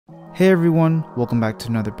Hey everyone, welcome back to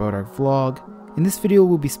another boat arc vlog. In this video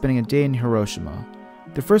we'll be spending a day in Hiroshima.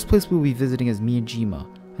 The first place we'll be visiting is Miyajima,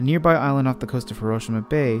 a nearby island off the coast of Hiroshima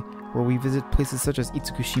Bay, where we visit places such as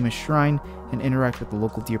Itsukushima Shrine and interact with the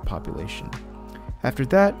local deer population. After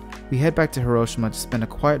that, we head back to Hiroshima to spend a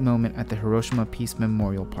quiet moment at the Hiroshima Peace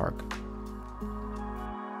Memorial Park.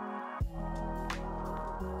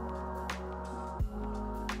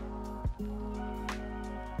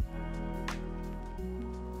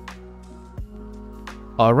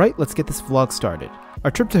 Alright, let's get this vlog started.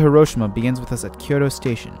 Our trip to Hiroshima begins with us at Kyoto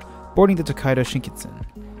Station, boarding the Tokaido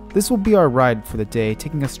Shinkansen. This will be our ride for the day,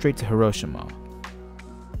 taking us straight to Hiroshima.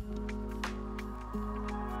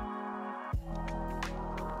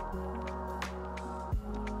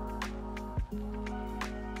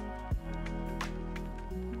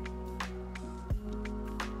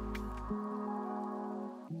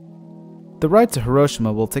 The ride to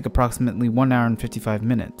Hiroshima will take approximately 1 hour and 55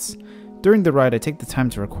 minutes. During the ride, I take the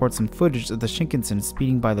time to record some footage of the Shinkansen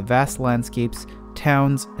speeding by the vast landscapes,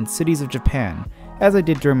 towns, and cities of Japan, as I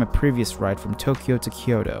did during my previous ride from Tokyo to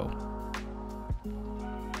Kyoto.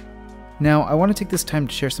 Now, I want to take this time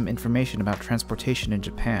to share some information about transportation in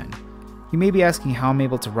Japan. You may be asking how I'm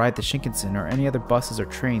able to ride the Shinkansen or any other buses or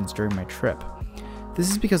trains during my trip.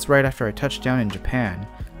 This is because right after I touched down in Japan,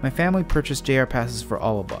 my family purchased JR passes for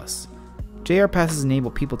all of us. JR passes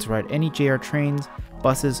enable people to ride any JR trains,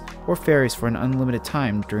 buses, or ferries for an unlimited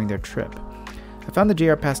time during their trip. I found the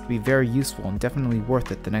JR Pass to be very useful and definitely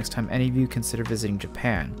worth it the next time any of you consider visiting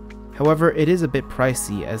Japan. However, it is a bit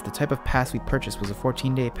pricey as the type of pass we purchased was a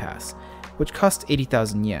 14-day pass, which cost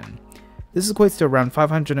 80,000 yen. This equates to around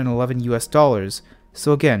 $511 US,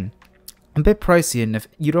 so again, a bit pricey, and if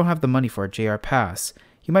you don't have the money for a JR Pass,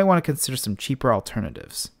 you might want to consider some cheaper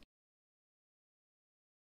alternatives.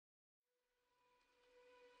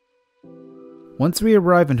 Once we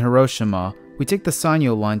arrive in Hiroshima, we take the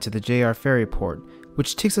Sanyo line to the JR ferry port,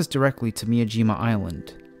 which takes us directly to Miyajima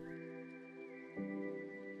Island.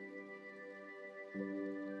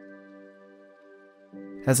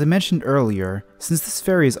 As I mentioned earlier, since this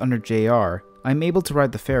ferry is under JR, I am able to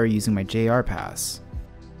ride the ferry using my JR pass.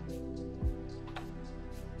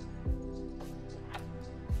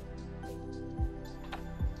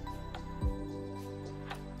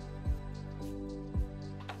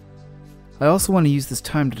 I also want to use this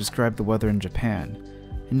time to describe the weather in Japan.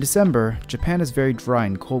 In December, Japan is very dry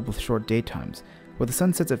and cold with short daytimes, where the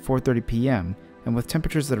sun sets at 4:30 p.m. and with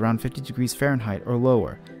temperatures at around 50 degrees Fahrenheit or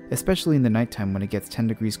lower, especially in the nighttime when it gets 10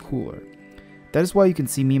 degrees cooler. That is why you can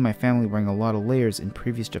see me and my family wearing a lot of layers in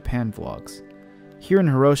previous Japan vlogs. Here in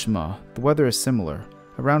Hiroshima, the weather is similar,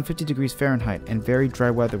 around 50 degrees Fahrenheit and very dry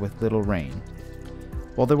weather with little rain.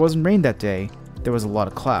 While there wasn't rain that day, there was a lot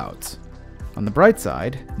of clouds. On the bright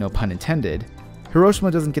side, no pun intended,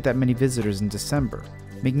 Hiroshima doesn't get that many visitors in December,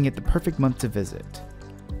 making it the perfect month to visit.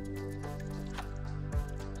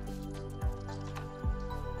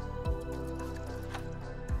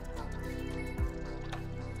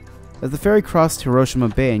 As the ferry crossed Hiroshima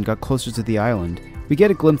Bay and got closer to the island, we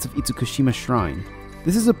get a glimpse of Itsukushima Shrine.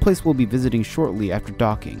 This is a place we'll be visiting shortly after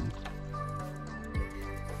docking.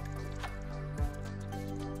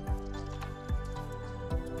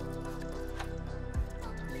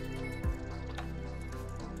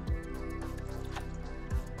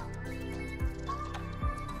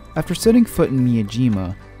 After setting foot in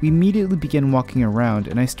Miyajima, we immediately begin walking around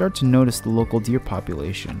and I start to notice the local deer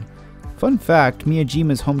population. Fun fact,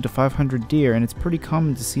 Miyajima is home to 500 deer and it's pretty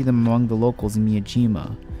common to see them among the locals in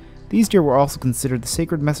Miyajima. These deer were also considered the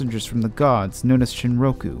sacred messengers from the gods, known as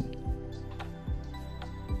Shinroku.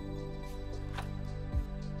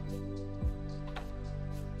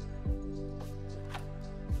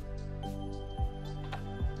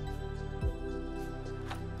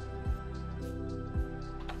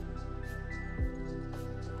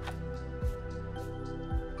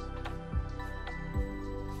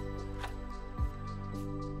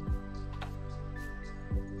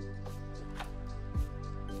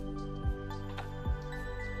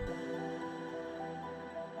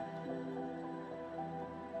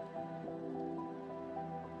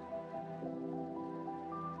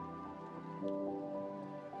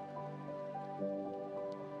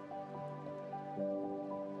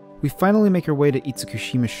 We finally make our way to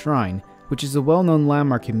Itsukushima Shrine, which is a well-known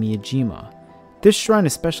landmark in Miyajima. This shrine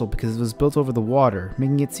is special because it was built over the water,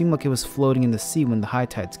 making it seem like it was floating in the sea when the high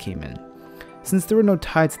tides came in. Since there were no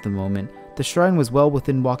tides at the moment, the shrine was well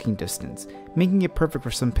within walking distance, making it perfect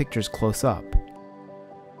for some pictures close up.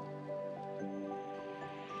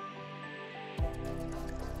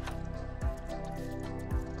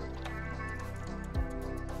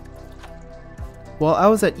 While I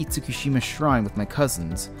was at Itsukushima Shrine with my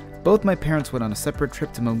cousins, both my parents went on a separate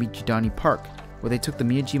trip to Momijidani Park, where they took the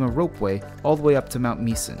Miyajima ropeway all the way up to Mount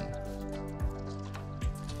Misen.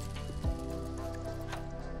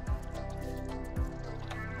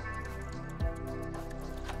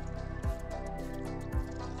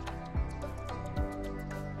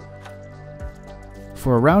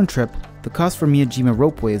 For a round trip, the cost for Miyajima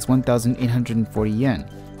ropeway is 1,840 yen,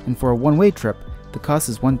 and for a one-way trip, the cost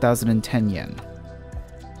is 1,010 yen.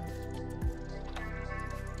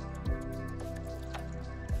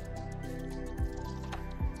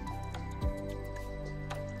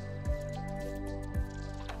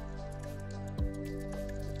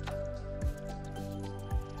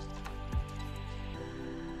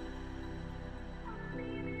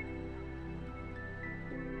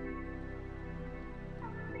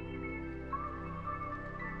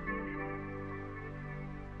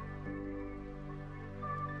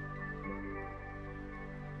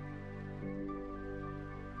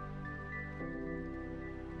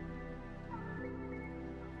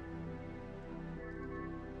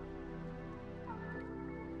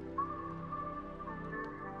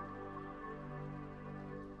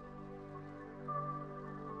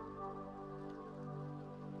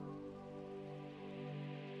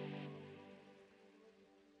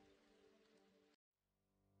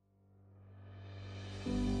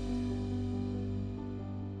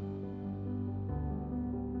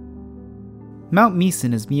 Mount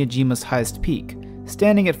Misen is Miyajima's highest peak,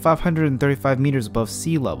 standing at 535 meters above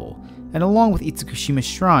sea level, and along with Itsukushima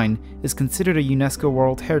Shrine, is considered a UNESCO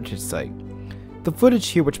World Heritage Site. The footage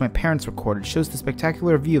here which my parents recorded shows the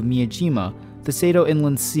spectacular view of Miyajima, the Sado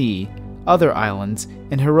Inland Sea, other islands,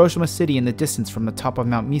 and Hiroshima City in the distance from the top of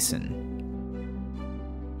Mount Misen.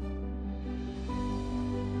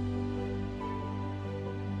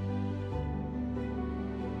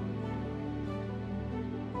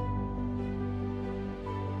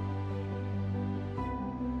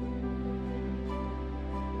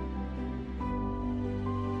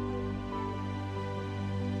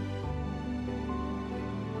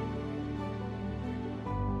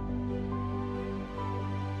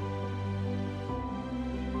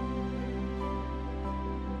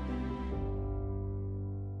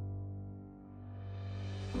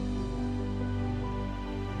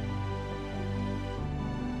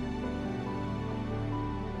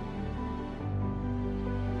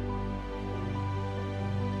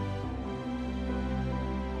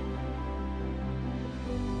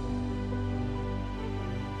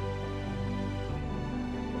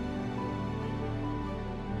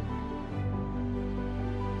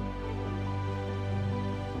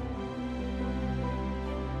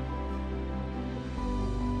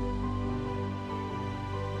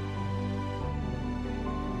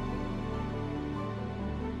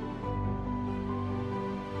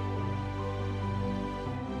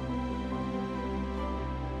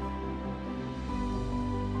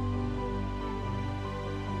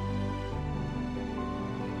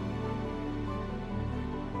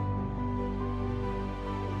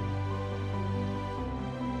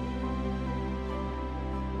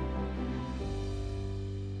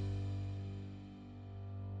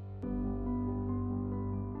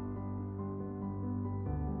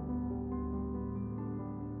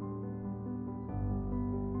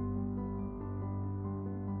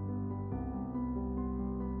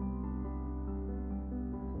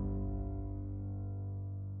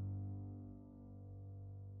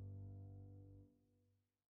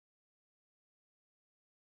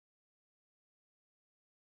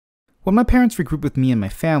 When my parents regrouped with me and my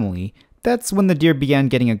family, that's when the deer began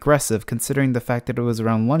getting aggressive, considering the fact that it was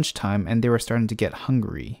around lunchtime and they were starting to get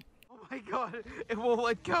hungry. Oh my god, it won't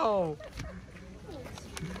let go!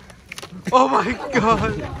 Oh my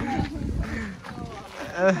god!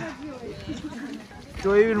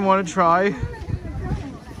 Do I even want to try?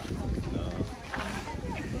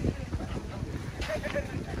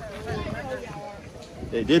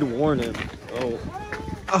 They did warn him. Oh.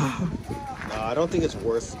 No, I don't think it's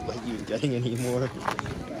worth like even getting anymore.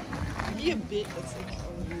 Be a bit that's like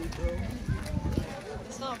hungry, bro.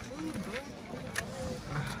 It's not food,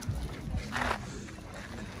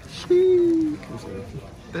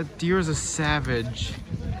 bro. That deer is a savage.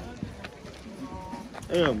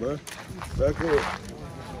 Damn, bro. Back up.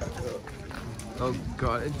 Oh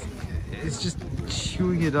god, it's just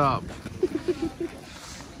chewing it up.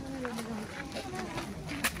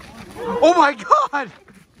 Oh my god!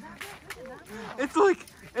 It's like,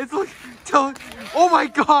 oh my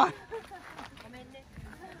god!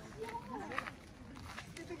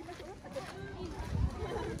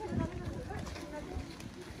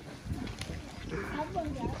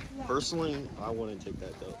 Personally, I wouldn't take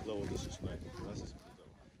that level of disrespect. That's just me,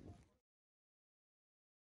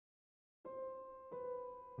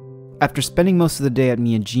 though. After spending most of the day at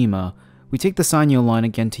Miyajima, we take the Sanyo line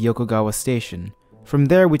again to Yokogawa Station. From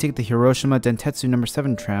there, we take the Hiroshima Dentetsu No.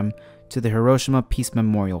 7 tram to the Hiroshima Peace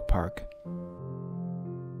Memorial Park.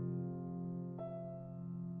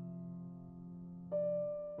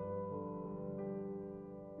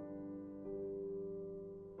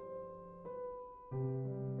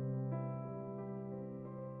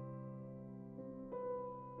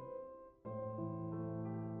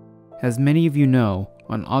 As many of you know,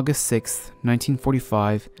 on August 6,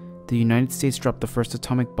 1945, the United States dropped the first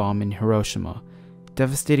atomic bomb in Hiroshima,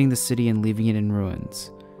 devastating the city and leaving it in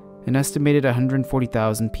ruins. An estimated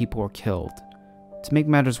 140,000 people were killed. To make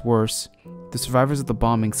matters worse, the survivors of the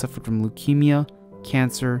bombing suffered from leukemia,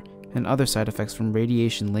 cancer, and other side effects from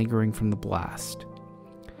radiation lingering from the blast.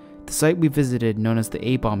 The site we visited, known as the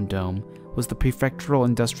A-Bomb Dome, was the Prefectural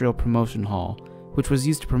Industrial Promotion Hall, which was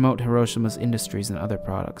used to promote Hiroshima's industries and other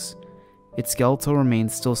products. Its skeletal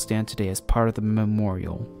remains still stand today as part of the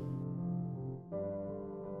memorial.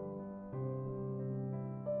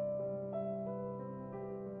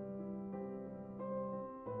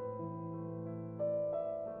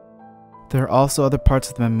 There are also other parts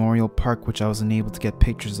of the memorial park which I was unable to get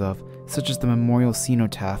pictures of, such as the memorial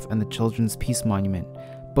cenotaph and the Children's Peace Monument,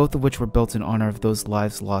 both of which were built in honor of those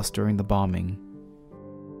lives lost during the bombing.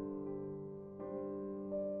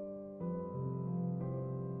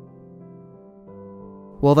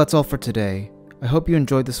 Well, that's all for today. I hope you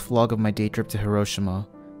enjoyed this vlog of my day trip to Hiroshima.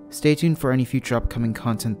 Stay tuned for any future upcoming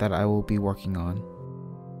content that I will be working on.